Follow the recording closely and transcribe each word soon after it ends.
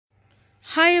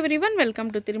Hi everyone, welcome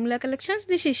to Tirumala collections.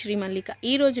 This is Shri మల్లిక.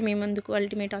 ఈ రోజు మీ ముందుకు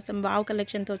అల్టిమేట్ ఆసమ్ వావ్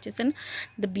కలెక్షన్తో వచ్చేసాను.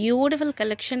 The beautiful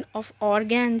collection of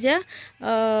organza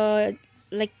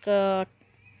like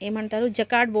ఏమంటారు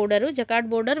jacquard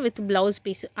border with blouse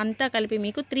piece అంతా కలిపి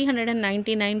మీకు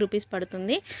 399 రూపీస్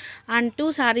పడుతుంది. అండ్ 2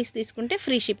 సారీస్ తీసుకుంటే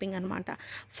ఫ్రీ షిప్పింగ్ అనమాట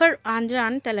for Andhra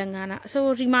and Telangana. So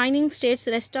remaining states,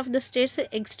 rest of the states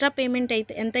extra payment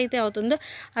అయితే ఎంతైతే అవుతుందో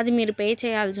అది మీరు పే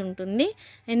చేయాల్సి ఉంటుంది.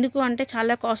 ఎందుకు అంటే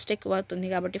చాలా కాస్ట్ ఎక్కువ అవుతుంది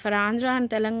కాబట్టి. For Andhra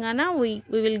and Telangana we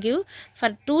will give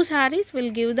for 2 saris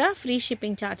will give the free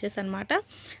shipping charges అనమాట.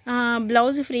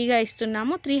 బ్లౌజ్ ఫ్రీగా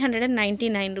ఇస్తున్నాము.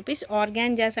 399 రూపీస్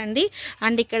ఆర్గాంజాస్ అండి.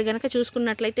 అండ్ ఇక్కడ కనుక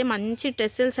చూసుకున్నట్లయితే మంచి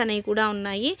టెస్సెల్స్ అనేవి కూడా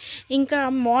ఉన్నాయి. ఇంకా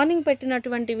మార్నింగ్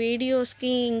పెట్టినటువంటి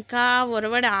వీడియోస్కి ఇంకా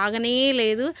ఒరవడి ఆగనే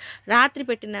లేదు రాత్రి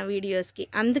పెట్టిన వీడియోస్కి.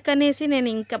 అందుకనేసి నేను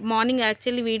ఇంకా మార్నింగ్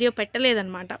యాక్చువల్లీ వీడియో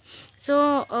పెట్టలేదన్నమాట. సో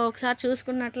ఒకసారి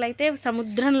చూసుకున్నట్లయితే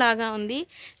సముద్రం లాగా ఉంది.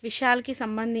 విషయాలకి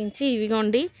సంబంధించి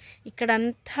ఇవిగోండి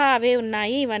ఇక్కడంతా అవే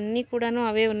ఉన్నాయి, ఇవన్నీ కూడాను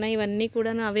అవే ఉన్నాయి, ఇవన్నీ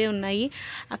కూడాను అవే ఉన్నాయి,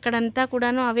 అక్కడంతా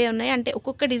కూడాను అవే ఉన్నాయి. అంటే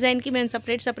ఒక్కొక్క డిజైన్కి మేము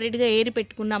సపరేట్గా ఏరి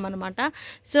పెట్టుకున్నాం అనమాట.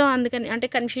 సో అందుకని అంటే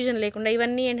కన్ఫ్యూజన్ లేకుండా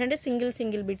ఇవన్నీ ఏంటంటే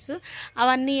సింగిల్ బిట్స్,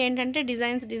 అవన్నీ ఏంటంటే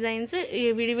డిజైన్స్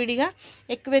విడివిడిగా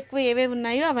ఎక్కువ ఏవేవి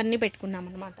ఉన్నాయో అవన్నీ పెట్టుకున్నాం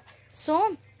అనమాట. సో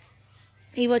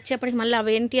ఇవి వచ్చేప్పటికి మళ్ళీ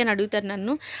అవేంటి అని అడుగుతారు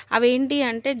నన్ను. అవేంటి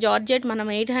అంటే జార్జెట్ మనం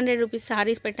 800 రూపీస్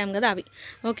సారీస్ పెట్టాం కదా అవి,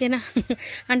 ఓకేనా.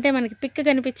 అంటే మనకి పిక్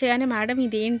కనిపించగానే మేడం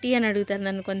ఇది ఏంటి అని అడుగుతారు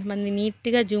నన్ను. కొంతమంది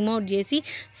నీట్గా జూమ్ అవుట్ చేసి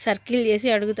సర్కిల్ చేసి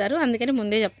అడుగుతారు, అందుకని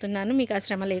ముందే చెప్తున్నాను మీకు ఆ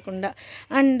శ్రమ లేకుండా.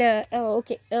 And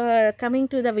okay,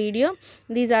 coming to the video,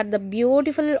 these are the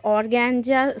beautiful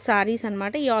organza saris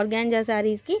అనమాట. ఈ ఆర్గాంజా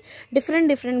సారీస్కి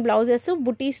డిఫరెంట్ బ్లౌజెస్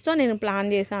బుటీస్తో నేను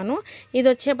ప్లాన్ చేశాను. ఇది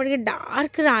వచ్చేప్పటికి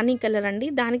డార్క్ రాణి కలర్ అండి,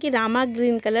 దానికి రామా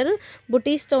గ్రీన్ కలర్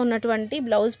బుటీస్తో ఉన్నటువంటి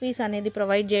బ్లౌజ్ పీస్ అనేది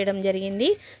ప్రొవైడ్ చేయడం జరిగింది.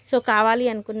 సో కావాలి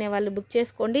అనుకునే వాళ్ళు బుక్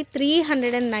చేసుకోండి.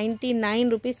 399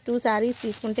 రూపీస్ 2 సారీస్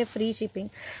తీసుకుంటే ఫ్రీ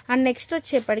షిప్పింగ్. అండ్ నెక్స్ట్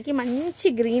వచ్చేప్పటికి మంచి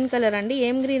గ్రీన్ కలర్ అండి.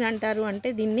 ఏం గ్రీన్ అంటారు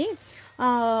అంటే దీన్ని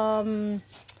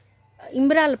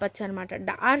ఇంబ్రాల పచ్చ అనమాట.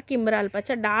 డార్క్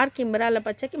ఇంబ్రాల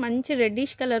పచ్చకి మంచి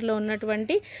రెడ్డిష్ కలర్లో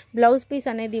ఉన్నటువంటి బ్లౌజ్ పీస్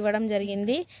అనేది ఇవ్వడం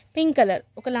జరిగింది. పింక్ కలర్,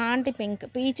 ఒకలాంటి పింక్,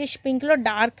 పీచిష్ పింక్లో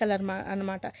డార్క్ కలర్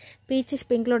అనమాట. పీచిష్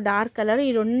పింక్లో డార్క్ కలర్, ఈ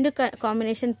రెండు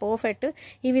కాంబినేషన్ పర్ఫెక్ట్.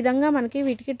 ఈ విధంగా మనకి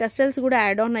వీటికి టెస్సెల్స్ కూడా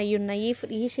యాడ్ ఆన్ అయ్యి ఉన్నాయి.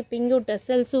 Free shipping,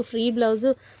 టెస్సెల్స్, free blouse.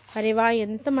 అరేవా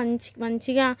ఎంత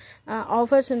మంచిగా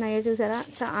ఆఫర్స్ ఉన్నాయో చూసారా.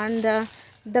 And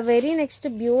the very next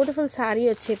beautiful sari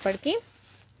వచ్చేప్పటికి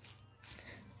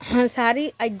sorry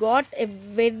I got a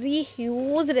very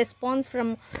huge response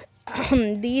from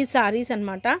these saris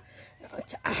అనమాట.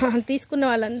 తీసుకున్న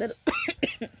వాళ్ళందరూ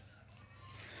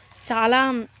చాలా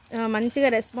మంచిగా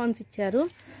రెస్పాన్స్ ఇచ్చారు.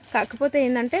 కాకపోతే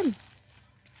ఏంటంటే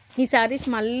ఈ సారీస్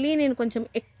మళ్ళీ నేను కొంచెం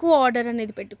ఎక్కువ ఆర్డర్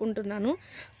అనేది పెట్టుకుంటున్నాను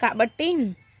కాబట్టి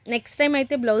నెక్స్ట్ టైం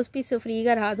అయితే బ్లౌజ్ పీస్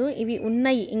ఫ్రీగా రాదు. ఇవి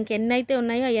ఉన్నాయి, ఇంకెన్నైతే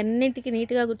ఉన్నాయో అన్నిటికీ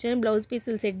నీట్గా కూర్చొని బ్లౌజ్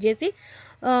పీసులు సెట్ చేసి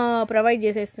ప్రొవైడ్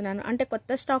చేసేస్తున్నాను. అంటే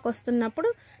కొత్త స్టాక్ వస్తున్నప్పుడు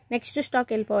నెక్స్ట్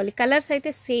స్టాక్ వెళ్ళిపోవాలి. కలర్స్ అయితే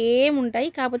సేమ్ ఉంటాయి,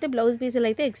 కాకపోతే బ్లౌజ్ పీసులు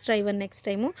అయితే ఎక్స్ట్రా ఇవ్వండి next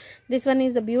time. This one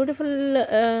is the beautiful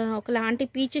ఒకలాంటి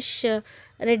పీచిష్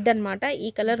రెడ్ అనమాట. ఈ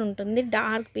కలర్ ఉంటుంది,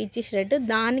 డార్క్ పీచిష్ రెడ్.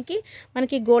 దానికి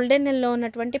మనకి గోల్డెన్ ఎల్లో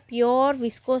ఉన్నటువంటి ప్యూర్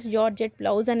విస్కోస్ జార్జెట్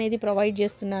బ్లౌజ్ అనేది ప్రొవైడ్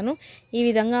చేస్తున్నాను. ఈ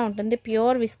విధంగా ఉంటుంది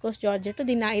ప్యూర్ విస్కోస్ జార్జెట్.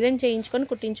 దీన్ని ఐరన్ చేయించుకొని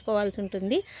కుట్టించుకోవాల్సి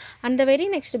ఉంటుంది. And the very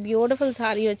next beautiful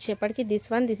sorry వచ్చేప్పటికి this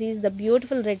is the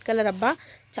beautiful red colour. అబ్బా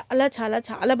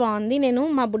చాలా బాగుంది. నేను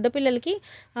మా బుడ్డ పిల్లలకి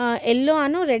ఎల్లో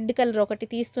అను రెడ్ కలర్ ఒకటి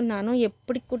తీస్తున్నాను.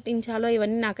 ఎప్పటికి కుట్టించాలో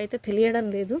ఇవన్నీ నాకైతే తెలియడం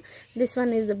లేదు. This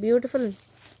one is the beautiful.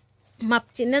 మా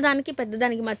చిన్నదానికి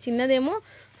పెద్దదానికి, మా చిన్నదేమో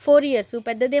 4 years,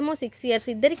 పెద్దదేమో 6 years,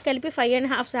 ఇద్దరికి కలిపి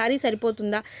 5.5 శారీ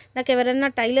సరిపోతుందా? నాకు ఎవరైనా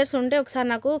టైలర్స్ ఉంటే ఒకసారి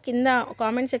నాకు కింద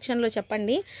కామెంట్ సెక్షన్లో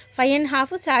చెప్పండి.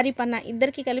 5.5 శారీ పన్నా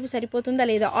ఇద్దరికి కలిపి సరిపోతుందా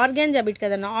లేదా? ఆర్గాంజా బిట్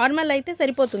కదా, నార్మల్ అయితే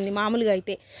సరిపోతుంది మామూలుగా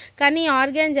అయితే, కానీ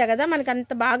ఆర్గాంజా కదా మనకు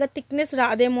అంత బాగా థిక్నెస్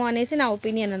రాదేమో అనేసి నా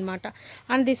ఒపీనియన్ అనమాట.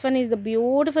 And this one is the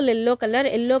beautiful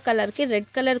yellow కలర్కి red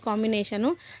colour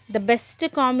combination, the best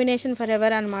combination for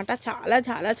ever అనమాట.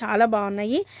 చాలా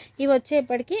బాగున్నాయి. ఇవి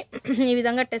వచ్చేప్పటికి ఈ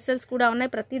విధంగా టెస్సెల్స్ కూడా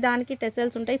ఉన్నాయి, ప్రతి దానికి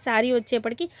టెసల్స్ ఉంటాయి. శారీ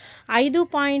వచ్చేప్పటికి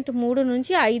 5.3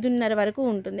 నుంచి 5.5 వరకు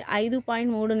ఉంటుంది.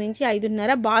 5.3 నుంచి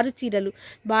 5.5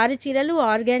 బారు చీరలు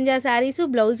ఆర్గాంజా శారీస్,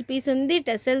 బ్లౌజ్ పీస్ ఉంది,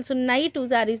 టెసల్స్ ఉన్నాయి. 2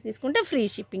 సారీస్ తీసుకుంటే ఫ్రీ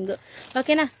షిప్పింగ్,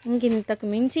 ఓకేనా. ఇంతకు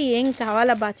మించి ఏం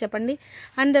కావాలా బా చెప్పండి.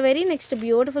 And the very next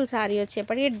beautiful sari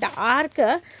వచ్చేప్పటికి డార్క్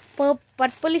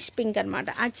పర్పులిష్ పింక్ అనమాట.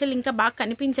 యాక్చువల్ ఇంకా బాగా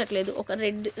కనిపించట్లేదు, ఒక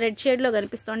రెడ్ షేడ్లో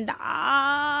కనిపిస్తుంది.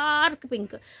 డార్క్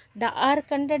పింక్,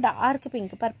 డార్క్ అంటే డార్క్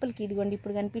పింక్ పర్పుల్కి. ఇదిగోండి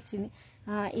ఇప్పుడు కనిపించింది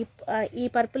ఈ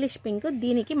పర్పులిష్ పింక్.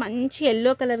 దీనికి మంచి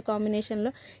ఎల్లో కలర్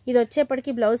కాంబినేషన్లో ఇది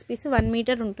వచ్చేప్పటికి బ్లౌజ్ పీస్ 1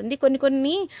 మీటర్ ఉంటుంది.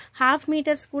 కొన్ని హాఫ్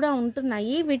మీటర్స్ కూడా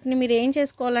ఉంటున్నాయి. వీటిని మీరు ఏం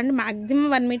చేసుకోవాలంటే మ్యాక్సిమం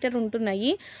 1 మీటర్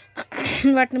ఉంటున్నాయి.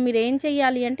 వాటిని మీరు ఏం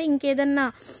చెయ్యాలి అంటే ఇంకేదన్నా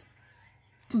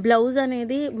బ్లౌజ్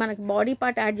అనేది మనకు బాడీ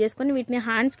పార్ట్ యాడ్ చేసుకొని వీటిని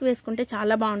హ్యాండ్స్కి వేసుకుంటే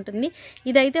చాలా బాగుంటుంది.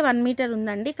 ఇదైతే 1 మీటర్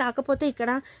ఉందండి. కాకపోతే ఇక్కడ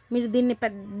మీరు దీన్ని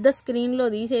పెద్ద స్క్రీన్లో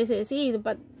తీసేసేసి ఇది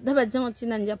పెద్ద బెజ్జం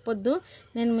వచ్చిందని చెప్పొద్దు.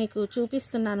 నేను మీకు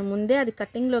చూపిస్తున్నాను ముందే, అది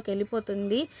కటింగ్లోకి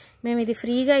వెళ్ళిపోతుంది. మేము ఇది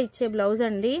ఫ్రీగా ఇచ్చే బ్లౌజ్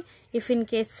అండి. ఇఫ్ ఇన్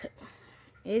కేస్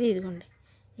ఇదిగోండి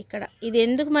ఇక్కడ ఇది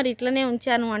ఎందుకు మరి ఇట్లనే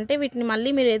ఉంచాను అంటే వీటిని మళ్ళీ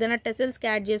మీరు ఏదైనా టెసల్స్కి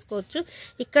యాడ్ చేసుకోవచ్చు.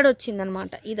 ఇక్కడ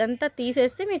వచ్చిందనమాట. ఇదంతా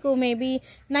తీసేస్తే మీకు మేబీ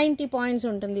 90 పాయింట్స్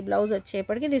ఉంటుంది బ్లౌజ్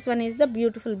వచ్చేప్పటికి. This one is the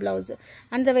beautiful blouse.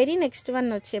 And the very next one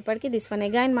వచ్చేప్పటికి దిస్ వన్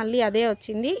అగైన్ మళ్ళీ అదే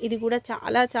వచ్చింది. ఇది కూడా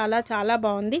చాలా చాలా చాలా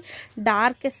బాగుంది.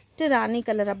 డార్కెస్ట్ రాణి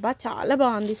కలర్, అబ్బా చాలా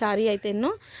బాగుంది సారీ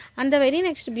అయితేను. And the very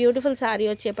next beautiful sorry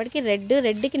వచ్చేప్పటికి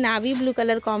రెడ్కి నావీ బ్లూ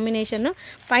కలర్ కాంబినేషన్.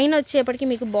 పైన వచ్చేప్పటికి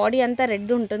మీకు బాడీ అంతా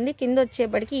రెడ్ ఉంటుంది, కింద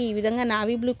వచ్చేప్పటికి ఈ విధంగా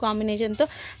నావీ బ్లూ కాంబినేషన్తో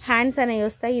హ్యాండ్స్ అనేవి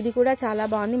వస్తాయి. ఇది కూడా చాలా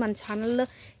బాగుంది. మన ఛానల్లో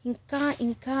ఇంకా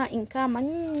ఇంకా ఇంకా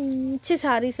మంచి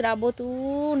సారీస్ రాబోతూ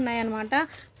ఉన్నాయన్నమాట.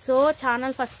 సో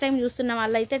ఛానల్ ఫస్ట్ టైం చూస్తున్న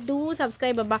వాళ్ళైతే డూ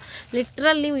సబ్స్క్రైబ్ అబ్బా.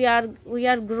 లిటరల్లీ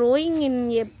వీఆర్ గ్రోయింగ్ ఇన్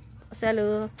అసలు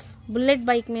బుల్లెట్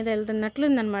బైక్ మీద వెళ్తున్నట్లు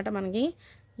ఉందన్నమాట మనకి.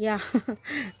 Yeah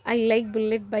I like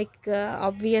bullet bike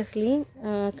obviously.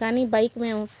 కానీ బైక్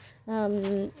మేము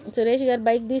సురేష్ గారు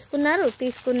బైక్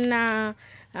తీసుకున్న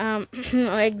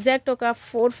ఎగ్జాక్ట్ ఒక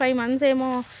 4-5 మంత్స్ ఏమో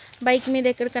బైక్ మీద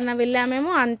ఎక్కడికన్నా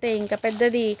వెళ్ళామేమో, అంతే. ఇంకా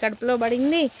పెద్దది కడుపులో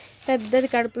పడింది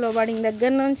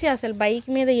దగ్గర నుంచి అసలు బైక్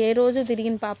మీద ఏ రోజు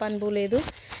తిరిగిన పాప అనుకోలేదు.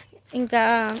 ఇంకా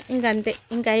అంతే,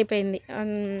 ఇంకా అయిపోయింది,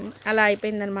 అలా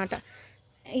అయిపోయిందనమాట.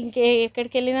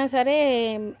 ఎక్కడికి వెళ్ళినా సరే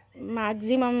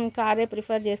మ్యాక్సిమం కారే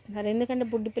ప్రిఫర్ చేస్తున్నారు, ఎందుకంటే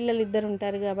బుడ్డి పిల్లలు ఇద్దరు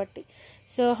ఉంటారు కాబట్టి.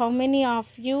 So how many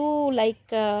of you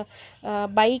like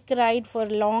bike ride for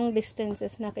long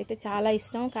distances? నాకైతే చాలా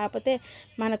ఇష్టం. కాకపోతే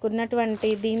మనకున్నటువంటి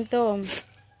దీంతో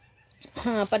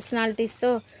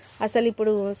పర్సనాలిటీస్తో అసలు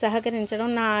ఇప్పుడు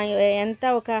సహకరించడం ఎంత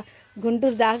ఒక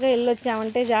గుంటూరు దాకా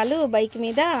వెళ్ళొచ్చామంటే చాలు బైక్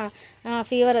మీద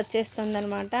ఫీవర్ వచ్చేస్తుంది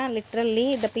అనమాట. Literally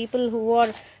the people who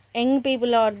are young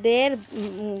people are there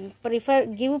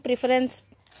give preference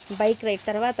bike ride.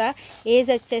 తర్వాత ఏజ్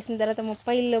వచ్చేసిన తర్వాత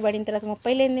 30లో పడిన తర్వాత,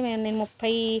 30 ఏంది నేను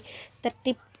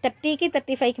 30కి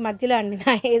 35కి మధ్యలో అండి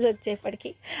నా ఏజ్ వచ్చేప్పటికి.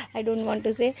 I don't want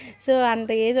to say. So అంత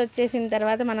ఏజ్ వచ్చేసిన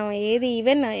తర్వాత మనం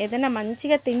ఈవెన్ ఏదైనా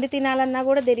మంచిగా తిండి తినాలన్నా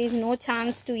కూడా there is no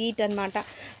chance to eat అనమాట.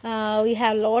 We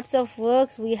have lots of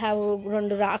works, we have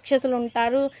 2 రాక్షసులు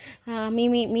ఉంటారు మీ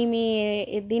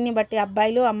దీన్ని బట్టి,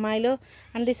 అబ్బాయిలు అమ్మాయిలు.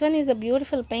 And this one is a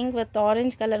beautiful pink with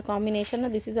orange color combination.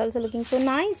 This is also looking so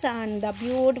nice, and the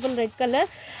beautiful red color,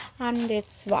 and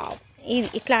it's wow.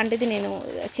 ఇట్లాంటిది నేను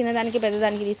చిన్నదానికి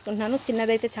పెద్దదానికి తీసుకుంటున్నాను.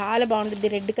 చిన్నదైతే చాలా బాగుంటుంది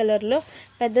రెడ్ కలర్లో,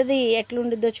 పెద్దది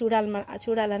ఎట్లుండిద్దో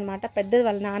చూడాలన్నమాట. పెద్దది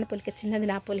వాళ్ళ నాన్న పోలిక, చిన్నది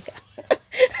నా పోలిక.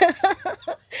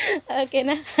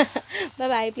 ఓకేనా?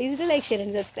 Bye. Please do like, share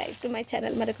and subscribe to my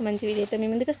channel. మరొక మంచి వీడియోతో మీ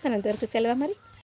ముందుకు వస్తాను. అంతవరకు సెలవు మరి.